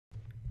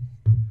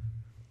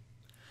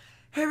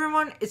Hey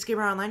everyone, it's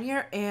Gabriel Online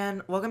here,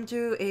 and welcome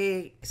to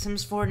a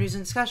Sims 4 news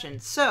and discussion.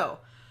 So,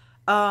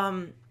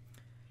 long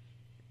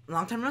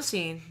time no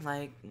see.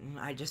 Like,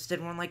 I just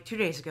did one like 2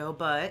 days ago,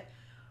 but,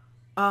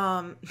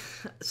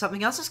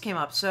 something else just came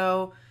up.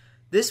 So,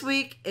 this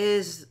week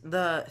is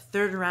the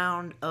third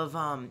round of,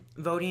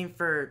 voting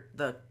for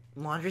the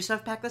laundry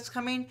stuff pack that's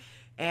coming,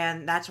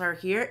 and that's why we're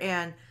here,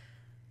 and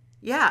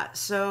yeah,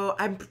 so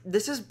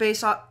this is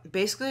based off,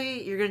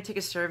 basically, you're gonna take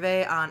a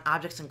survey on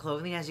objects and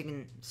clothing, as you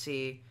can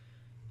see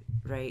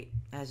right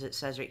as it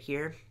says right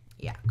here.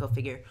 Yeah, go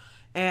figure.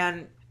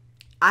 And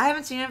I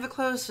haven't seen any of the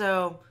clothes,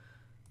 so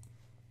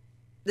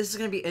this is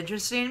gonna be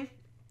interesting.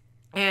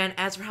 And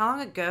as for how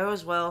long it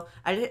goes, well,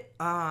 I did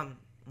let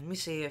me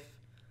see if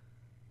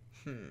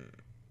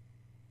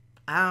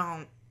I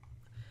don't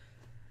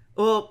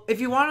well,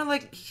 if you want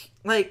to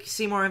like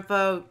see more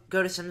info,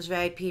 go to Sims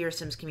VIP or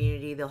Sims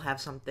Community. They'll have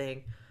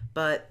something.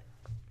 But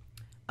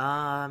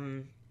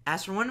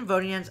as for when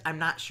voting ends, I'm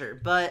not sure.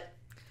 But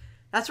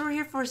that's what we're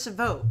here for, is to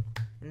vote.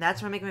 And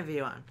that's what I'm making my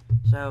video on.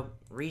 So,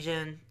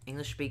 region,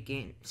 English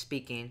speaking,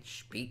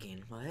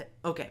 what?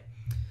 Okay.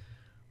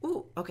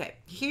 Ooh, okay.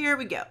 Here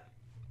we go.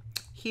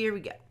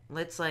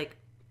 Let's, like,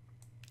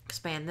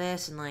 expand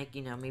this and, like,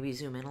 maybe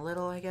zoom in a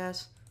little, I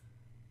guess.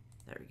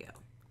 There we go.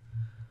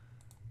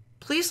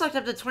 Please select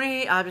up to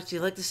 28 objects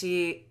you'd like to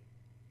see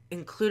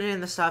included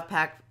in the stuff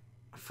pack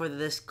for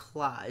this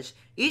collage.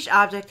 Each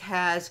object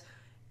has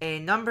a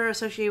number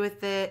associated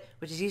with it,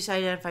 which is used to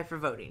identify for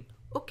voting.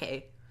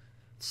 Okay.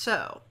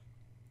 So,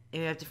 we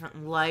have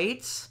different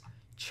lights,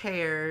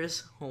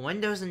 chairs,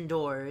 windows and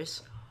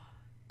doors,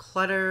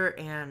 clutter,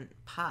 and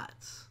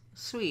pots.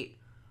 Sweet.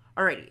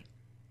 Alrighty.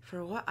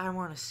 For what I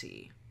want to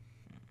see.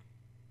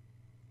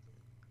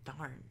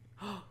 Darn.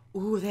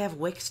 Ooh, they have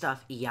wick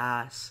stuff.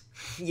 Yes.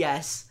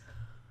 Yes.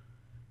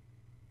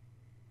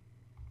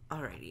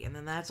 Alrighty, and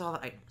then that's all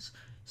the items.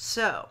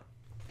 So,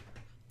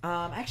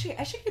 actually,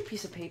 I should get a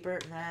piece of paper.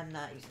 Nah, I'm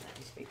not using that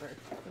piece of paper.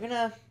 We're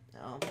gonna,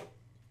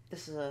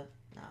 this is a,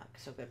 not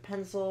so good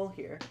pencil.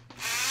 Here.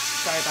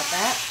 Sorry about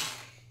that.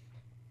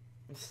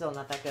 It's still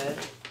not that good.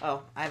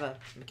 Oh, I have a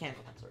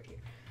mechanical pencil right here.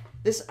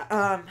 This,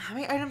 how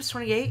many items?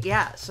 28?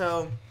 Yeah,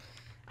 so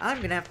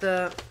I'm gonna have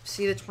to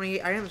see the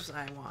 28 items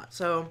I want.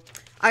 So,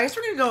 I guess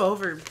we're gonna go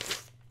over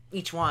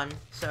each one.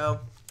 So,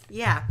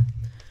 yeah.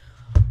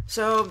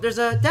 So, there's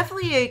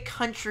definitely a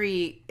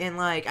country in,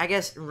 like, I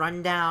guess,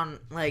 rundown,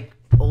 like,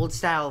 old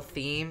style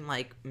theme,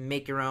 like,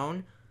 make your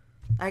own,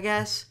 I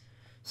guess.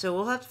 So,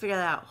 we'll have to figure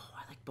that out. Oh,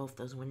 I like both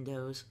those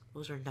windows.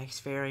 Those are nice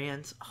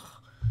variants.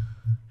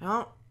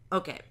 Oh,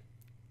 okay.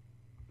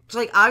 So,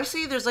 like,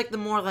 obviously, there's, like,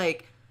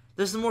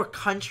 there's the more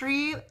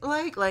country,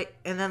 like,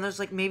 and then there's,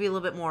 like, maybe a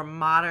little bit more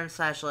modern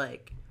 /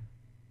 like,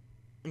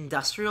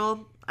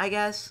 industrial, I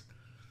guess.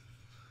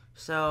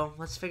 So,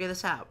 let's figure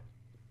this out.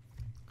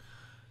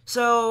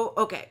 So,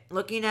 okay,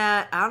 looking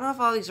at, I don't know if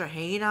all these are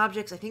hanging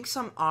objects. I think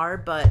some are,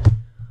 but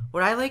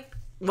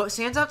what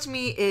stands out to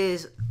me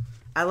is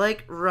I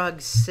like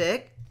rug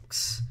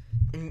 6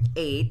 and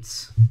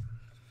 8.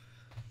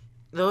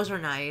 Those are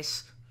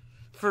nice.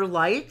 For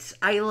lights,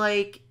 I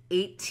like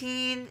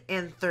 18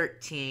 and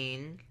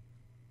 13.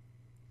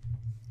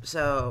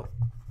 So,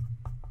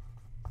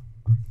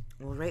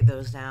 we'll write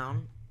those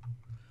down.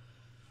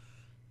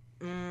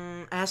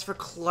 As for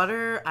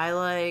clutter, I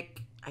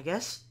like, I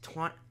guess,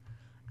 20.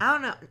 I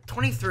don't know,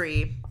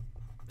 23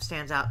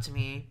 stands out to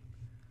me.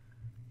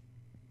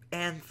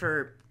 And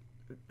for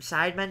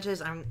side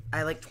benches,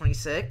 I like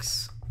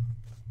 26.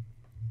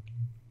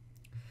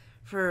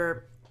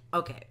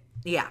 Okay,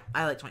 yeah,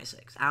 I like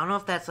 26. I don't know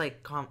if that's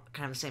like kind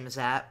of the same as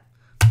that.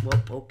 Well,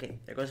 okay,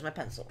 there goes my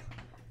pencil.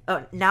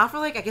 Oh, now for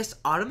like, I guess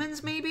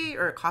ottomans maybe,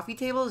 or coffee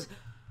tables.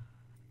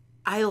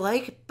 I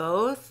like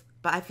both,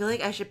 but I feel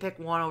like I should pick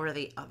one over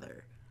the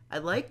other. I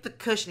like the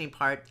cushioning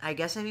part. I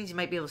guess that means you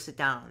might be able to sit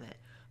down on it.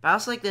 But I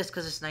also like this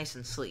because it's nice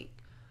and sleek.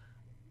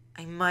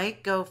 I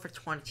might go for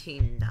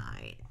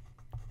 29.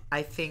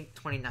 I think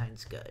 29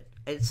 is good.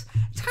 It's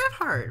kind of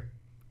hard.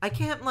 I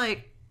can't,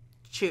 like,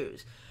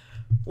 choose.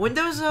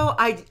 Windows, though,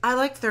 I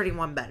like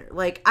 31 better.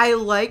 Like, I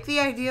like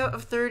the idea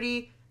of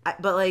 30,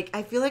 but, like,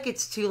 I feel like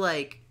it's too,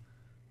 like,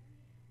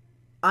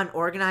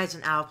 unorganized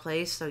and out of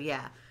place. So,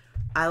 yeah.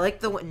 I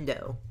like the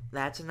window.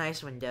 That's a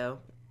nice window.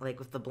 Like,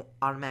 with the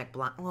automatic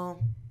blind.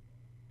 Well,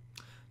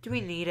 do we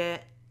need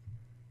it?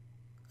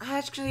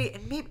 Actually,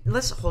 maybe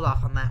let's hold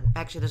off on that.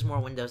 Actually, there's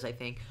more windows, I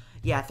think.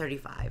 Yeah,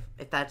 35.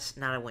 If that's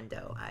not a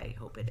window, I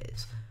hope it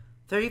is.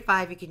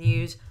 35 you can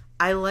use.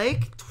 I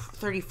like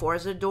 34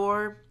 as a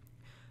door,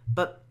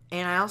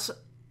 and I also,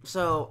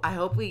 so I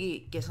hope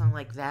we get something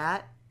like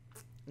that.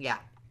 Yeah.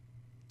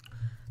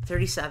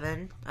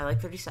 37. I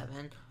like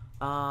 37.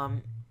 I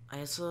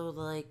also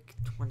like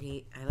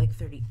 20. I like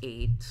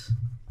 38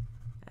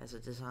 as a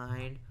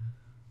design.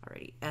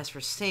 Alrighty. As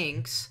for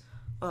sinks,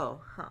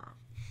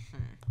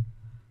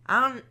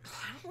 I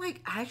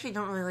actually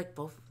don't really like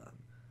both of them.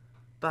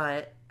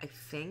 But I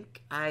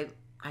think I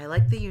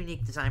like the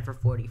unique design for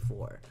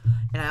 44.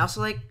 And I also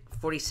like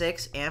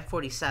 46 and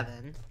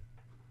 47.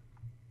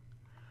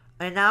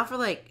 And now for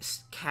like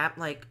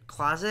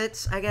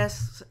closets, I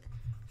guess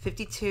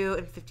 52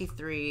 and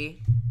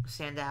 53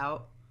 stand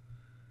out.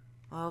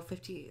 Oh,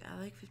 50. I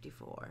like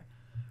 54.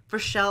 For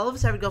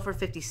shelves, I would go for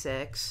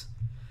 56.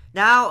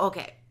 Now,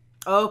 okay.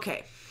 Oh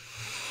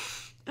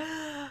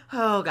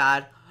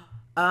God.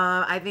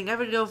 I think I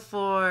would go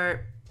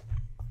for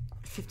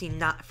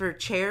 59 for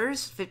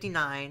chairs.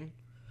 59.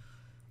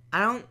 I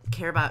don't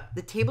care about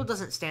the table.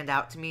 Doesn't stand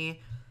out to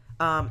me.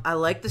 I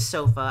like the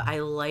sofa. I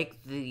like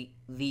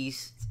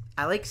these.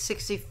 I like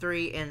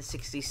 63 and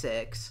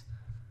 66.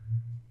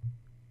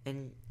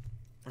 And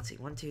let's see.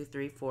 1, 2,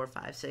 3, 4,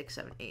 5, 6,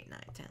 7, 8, 9,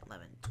 10,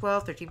 11,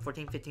 12, 13,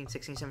 14, 15,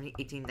 16, 17,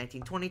 18,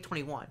 19, 20,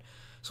 21.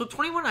 So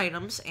 21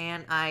 items,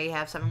 and I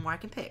have 7 more I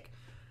can pick.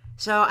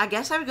 So I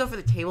guess I would go for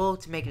the table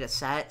to make it a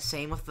set.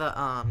 Same with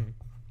the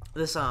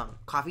this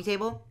coffee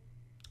table.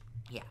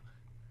 Yeah.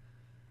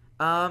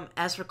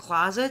 As for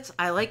closets,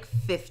 I like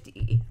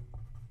 50.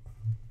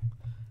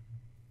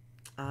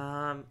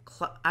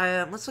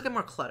 Let's look at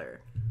more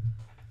clutter.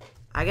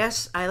 I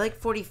guess I like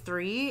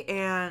 43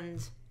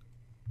 and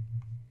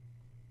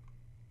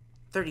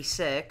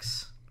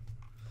 36.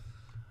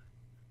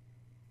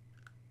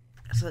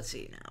 So let's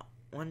see now.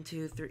 1,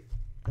 2,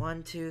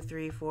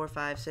 3, 4,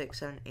 5, 6,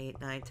 7,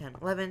 8, 9, 10,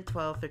 11,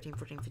 12, 13,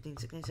 14, 15,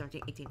 16,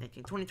 17, 18,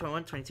 19, 20,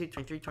 21, 22,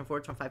 23,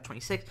 24, 25,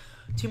 26.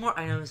 2 more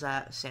items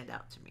that stand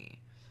out to me.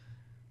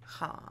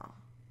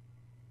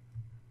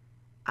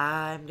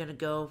 I'm gonna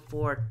go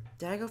for...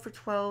 Did I go for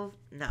 12?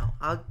 No.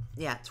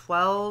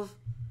 12.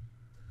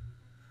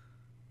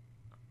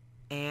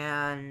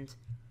 And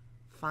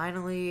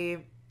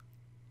finally,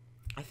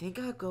 I think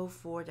I'll go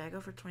for... Did I go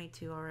for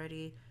 22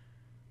 already?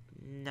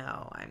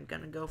 No, I'm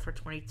gonna go for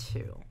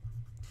 22.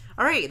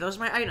 Alright, those are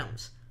my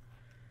items.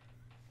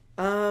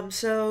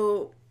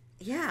 So,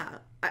 yeah.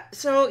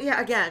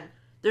 Again,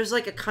 there's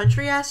like a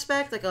country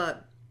aspect,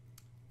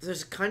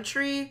 there's a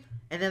country,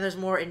 and then there's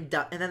more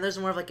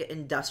of like an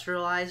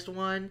industrialized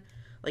one.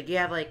 Like, you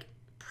have like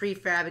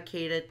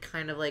prefabricated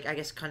kind of like, I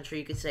guess, country,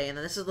 you could say, and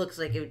then looks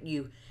like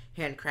you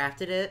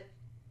handcrafted it.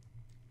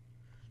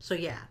 So,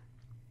 yeah.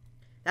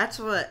 That's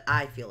what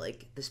I feel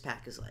like this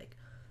pack is like.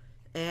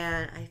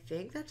 And I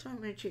think that's what I'm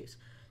going to choose.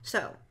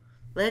 So,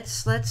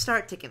 let's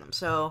start ticking them.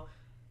 So,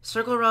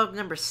 circle rug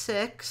number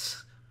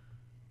 6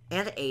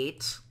 and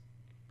 8.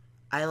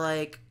 I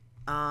like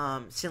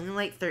ceiling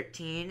light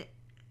 13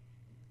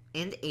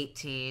 and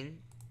 18.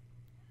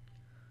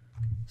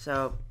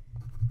 So,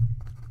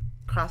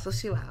 cross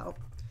those 2 out.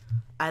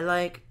 I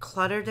like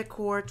clutter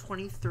decor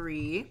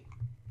 23.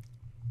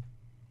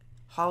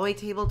 Hallway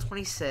table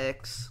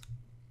 26.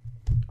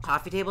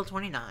 Coffee table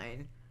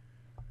 29.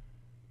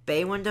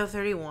 Bay window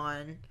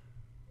 31.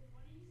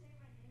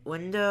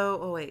 Window...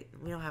 Oh, wait.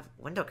 We don't have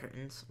window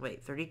curtains.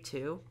 Wait,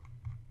 32?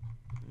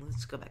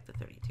 Let's go back to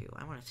 32.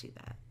 I want to see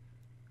that.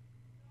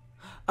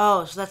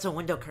 Oh, so that's a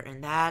window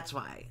curtain. That's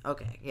why.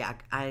 Okay, yeah.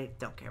 I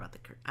don't care about the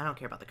curtain. I don't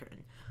care about the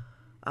curtain.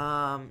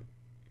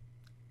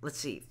 Let's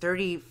see.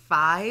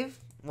 35.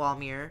 Wall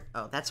mirror.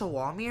 Oh, that's a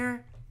wall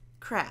mirror?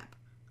 Crap.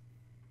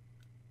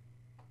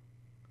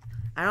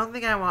 I don't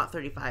think I want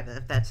 35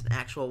 if that's an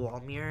actual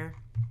wall mirror.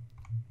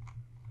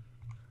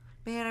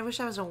 Man, I wish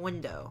I was a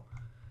window.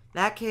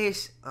 In that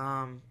case,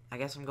 I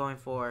guess I'm going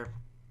for...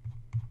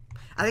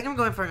 I think I'm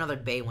going for another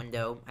bay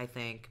window, I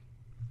think.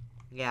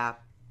 Yeah.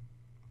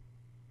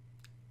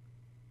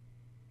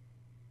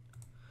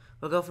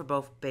 We'll go for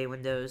both bay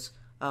windows.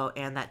 Oh,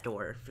 and that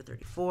door for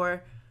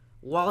 34.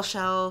 Wall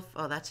shelf.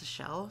 Oh, that's a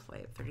shelf?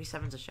 Wait,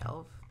 37's a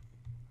shelf?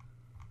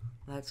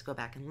 Let's go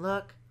back and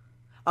look.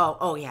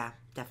 Oh, yeah,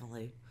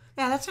 definitely.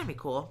 Yeah, that's gonna be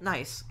cool.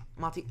 Nice.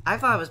 I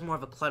thought it was more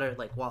of a cluttered,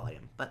 like, wall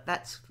item, but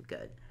that's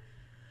good.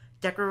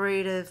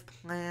 Decorative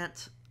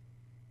plant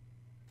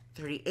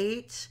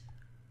 38.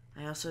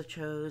 I also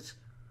chose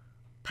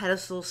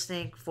pedestal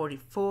stink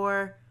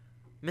 44.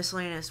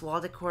 Miscellaneous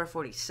wall decor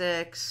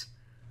 46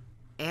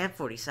 and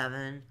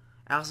 47.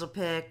 I also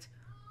picked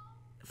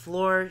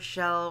floor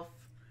shelf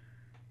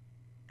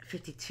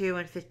 52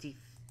 and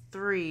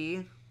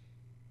 53.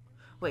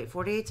 Wait,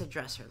 48's a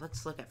dresser.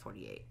 Let's look at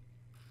 48.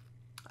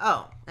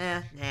 Oh,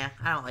 I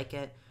don't like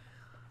it.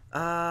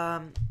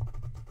 I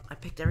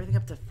picked everything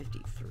up to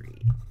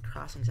 53.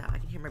 Crossings out. I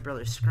can hear my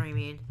brother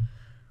screaming.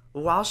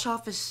 Wall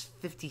shelf is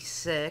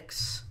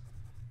 56.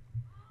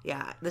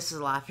 Yeah, this is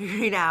a lot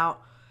figuring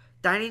out.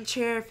 Dining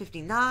chair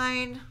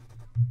 59.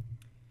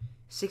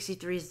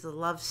 63 is the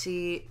love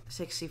seat.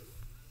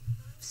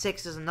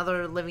 66 is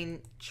another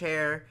living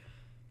chair.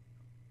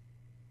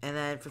 And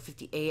then for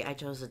 58, I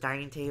chose the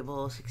dining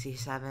table.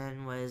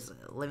 67 was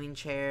a living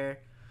chair.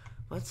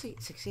 What's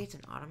 68's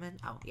an ottoman?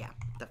 Oh, yeah,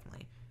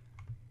 definitely.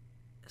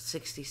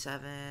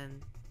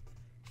 67.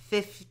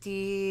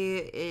 50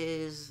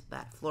 is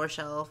that floor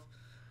shelf.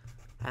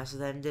 I also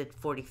then did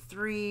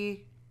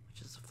 43,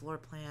 which is a floor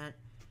plant.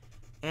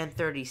 And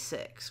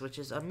 36, which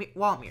is a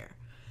wall mirror.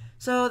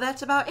 So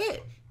that's about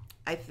it,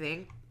 I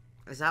think.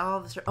 Is that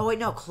all this? Oh, wait,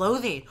 no,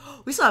 clothing.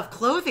 We still have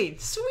clothing.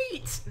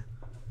 Sweet.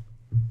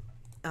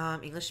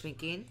 English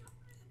speaking.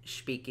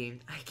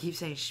 I keep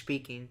saying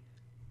speaking.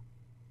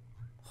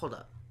 Hold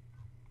up.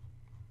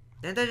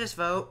 Didn't I just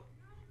vote?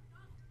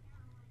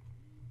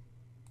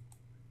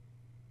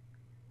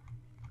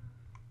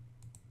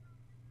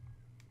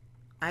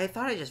 I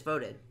thought I just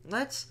voted.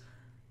 Let's,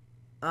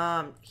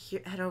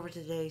 head over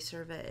to today's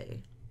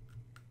survey.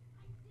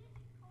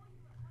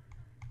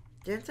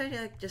 Didn't I,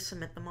 like, just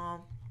submit them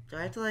all? Do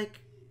I have to, like...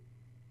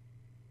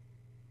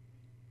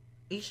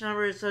 Each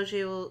number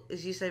associated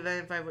is used to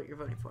identify what you're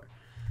voting for.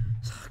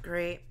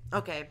 Great.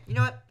 Okay, you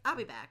know what? I'll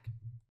be back.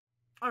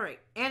 Alright,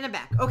 and I'm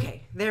back.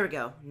 Okay, there we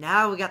go.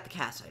 Now we got the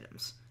cast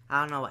items.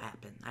 I don't know what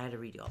happened. I had to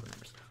redo all the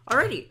numbers.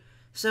 Alrighty,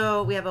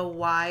 so we have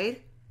a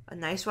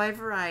nice wide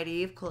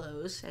variety of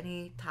clothes.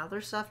 Any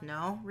toddler stuff?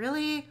 No?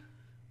 Really?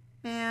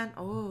 Man,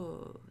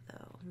 oh,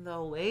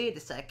 no, wait a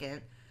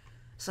second.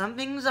 Some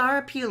things are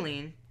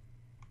appealing.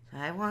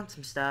 I want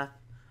some stuff.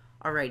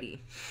 Alrighty.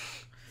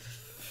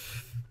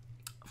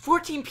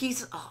 14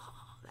 pieces. Oh,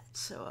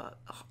 that's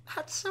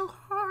so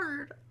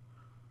hard.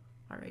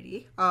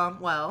 Alrighty.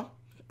 Well,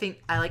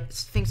 I like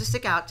things to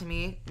stick out to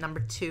me.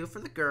 Number 2 for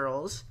the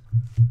girls,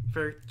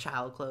 for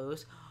child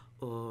clothes.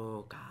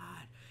 Oh God,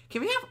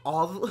 can we have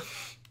all the?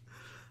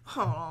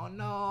 Oh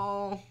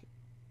no.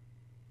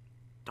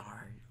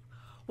 Darn.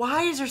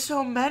 Why is there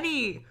so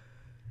many?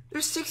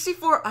 There's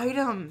 64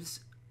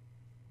 items.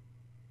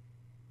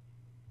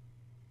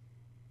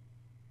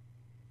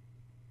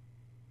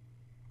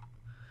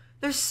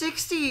 There's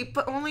 60,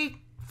 but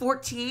only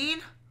 14?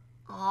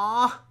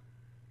 Aw.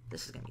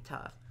 This is gonna be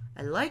tough.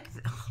 I like...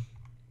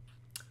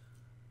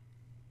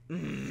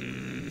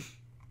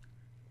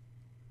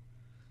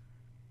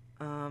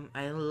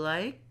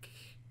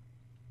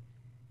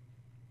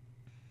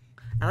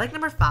 I like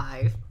number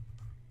 5.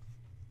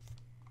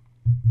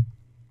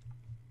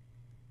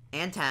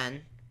 And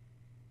 10.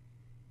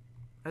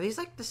 Are these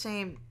like the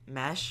same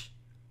mesh?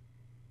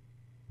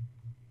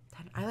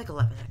 10, I like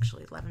 11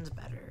 actually. 11's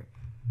better.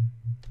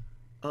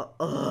 So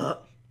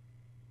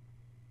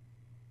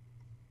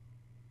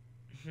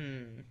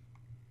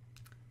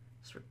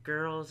for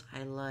girls,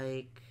 I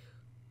like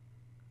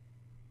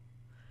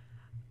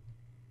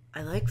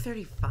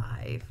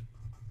 35.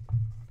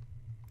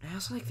 I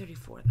also like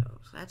 34 though.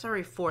 So that's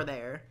already 4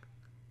 there.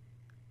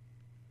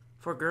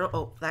 For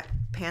girl, that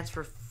pants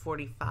for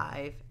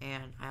 45,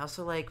 and I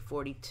also like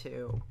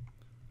 42.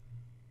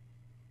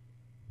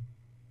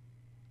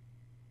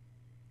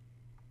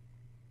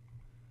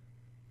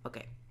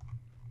 Okay.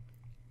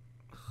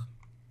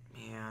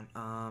 Man,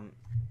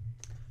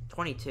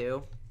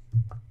 22.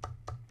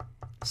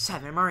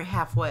 7, I'm already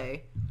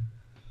halfway.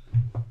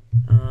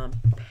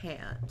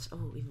 Pants.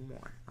 Oh, even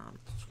more.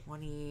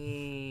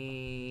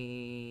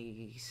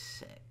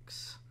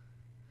 26.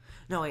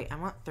 No, wait, I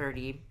want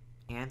 30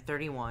 and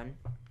 31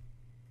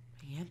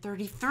 and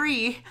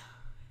 33.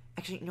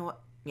 Actually, you know what?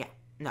 Yeah,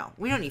 no,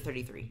 we don't need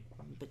 33,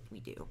 but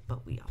we do,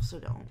 but we also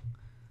don't.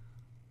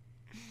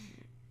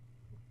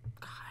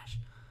 Gosh.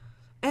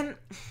 And,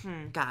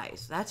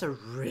 guys, that's a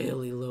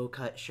really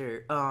low-cut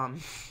shirt.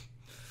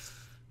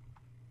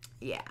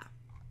 Yeah.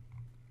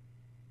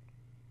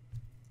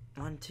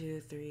 1,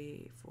 2,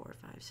 3, 4,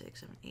 5, 6,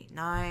 7, 8,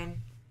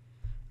 9.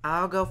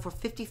 I'll go for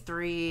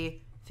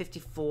 53,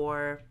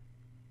 54.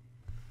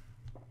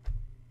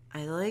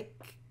 I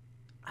like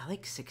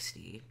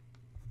 60.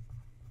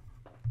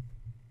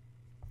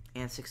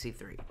 And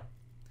 63.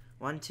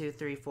 1, 2,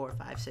 3, 4,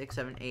 5, 6,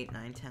 7, 8,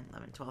 9, 10,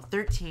 11, 12,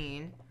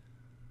 13.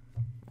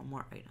 One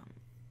more item.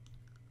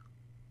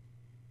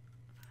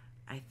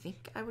 I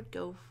think I would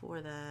go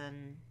for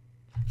then...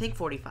 I think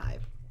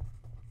 45.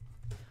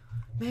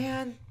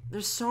 Man,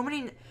 there's so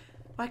many...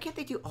 Why can't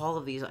they do all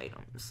of these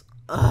items?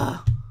 Ugh.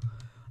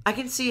 I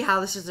can see how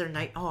this is their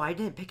night... Oh, I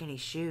didn't pick any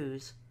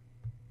shoes.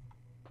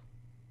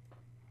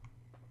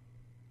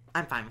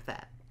 I'm fine with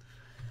that.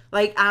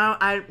 Like,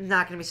 I'm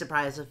not going to be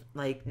surprised if,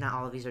 like, not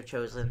all of these are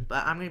chosen.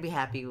 But I'm going to be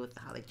happy with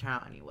how they turn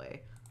out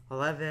anyway.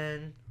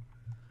 11.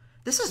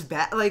 This is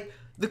bad. Like,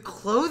 the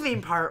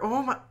clothing part...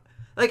 Oh, my...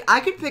 Like,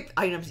 I could pick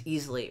items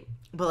easily.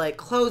 But, like,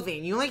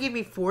 clothing... You only gave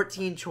me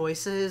 14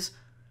 choices...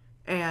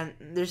 And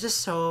there's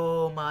just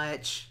so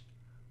much.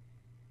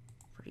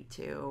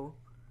 42.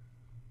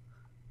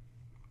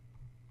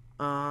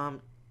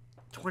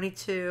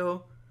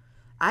 22.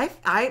 I'm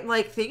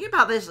like thinking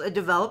about this. A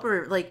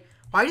developer, like,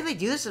 why do they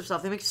do this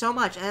stuff? They make so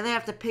much, and then they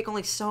have to pick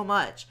only so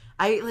much.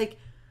 I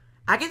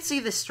can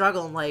see the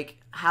struggle and like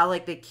how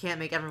like they can't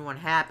make everyone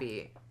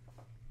happy.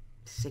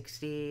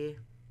 60.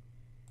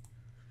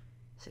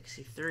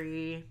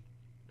 63.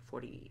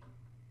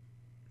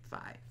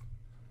 45.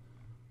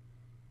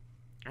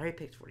 I already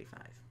picked 45.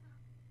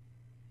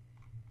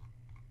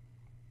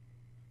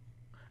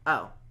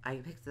 Oh, I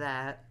picked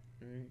that.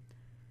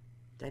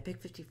 Did I pick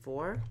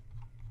 54?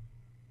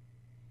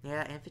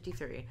 Yeah, and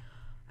 53.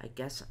 I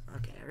guess,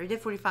 okay, I already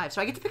did 45,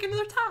 so I get to pick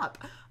another top.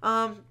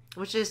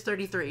 Which is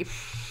 33.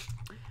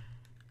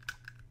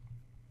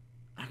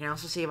 I can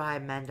also see why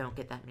men don't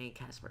get that many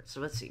cast words. So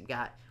let's see, we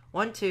got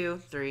 1,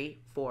 2, 3,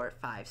 4,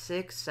 5,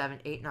 6, 7,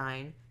 8,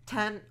 9,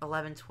 10,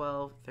 11,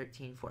 12,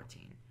 13,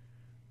 14.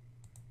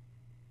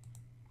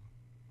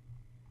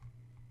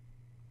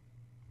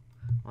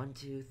 1,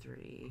 2,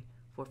 3,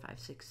 4, 5,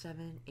 6,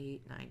 7,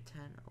 8, 9,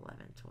 10,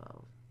 11,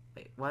 12.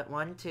 Wait, what?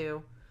 1,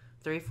 2,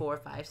 3, 4,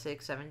 5,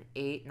 6, 7,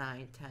 8,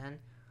 9, 10,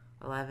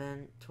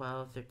 11,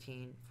 12,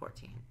 13,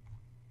 14.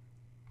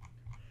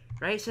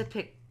 Right? It said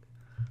pick.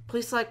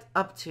 Please select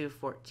up to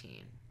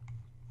 14.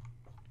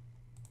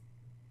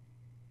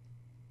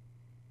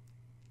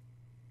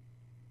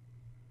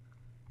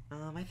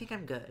 I think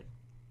I'm good.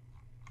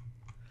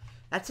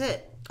 That's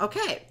it.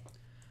 Okay.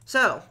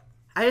 So,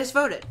 I just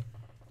voted.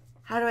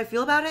 How do I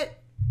feel about it?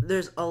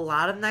 There's a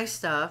lot of nice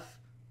stuff.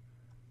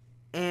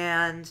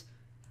 And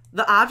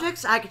the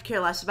objects I could care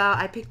less about.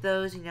 I picked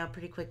those, you know,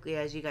 pretty quickly,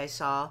 as you guys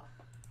saw.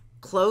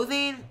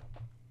 Clothing,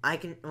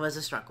 was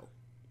a struggle.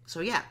 So,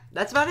 yeah,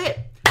 that's about it.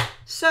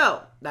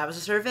 So, that was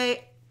a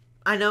survey.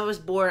 I know it was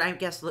bored, I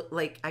guess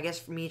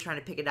for me trying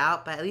to pick it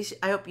out. But at least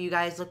I hope you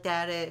guys looked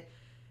at it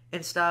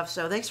and stuff.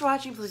 So, thanks for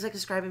watching. Please like,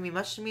 subscribe, and mean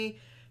much to me.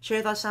 Share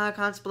your thoughts down in the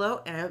comments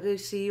below. And I hope to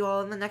see you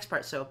all in the next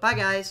part. So, bye,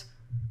 guys.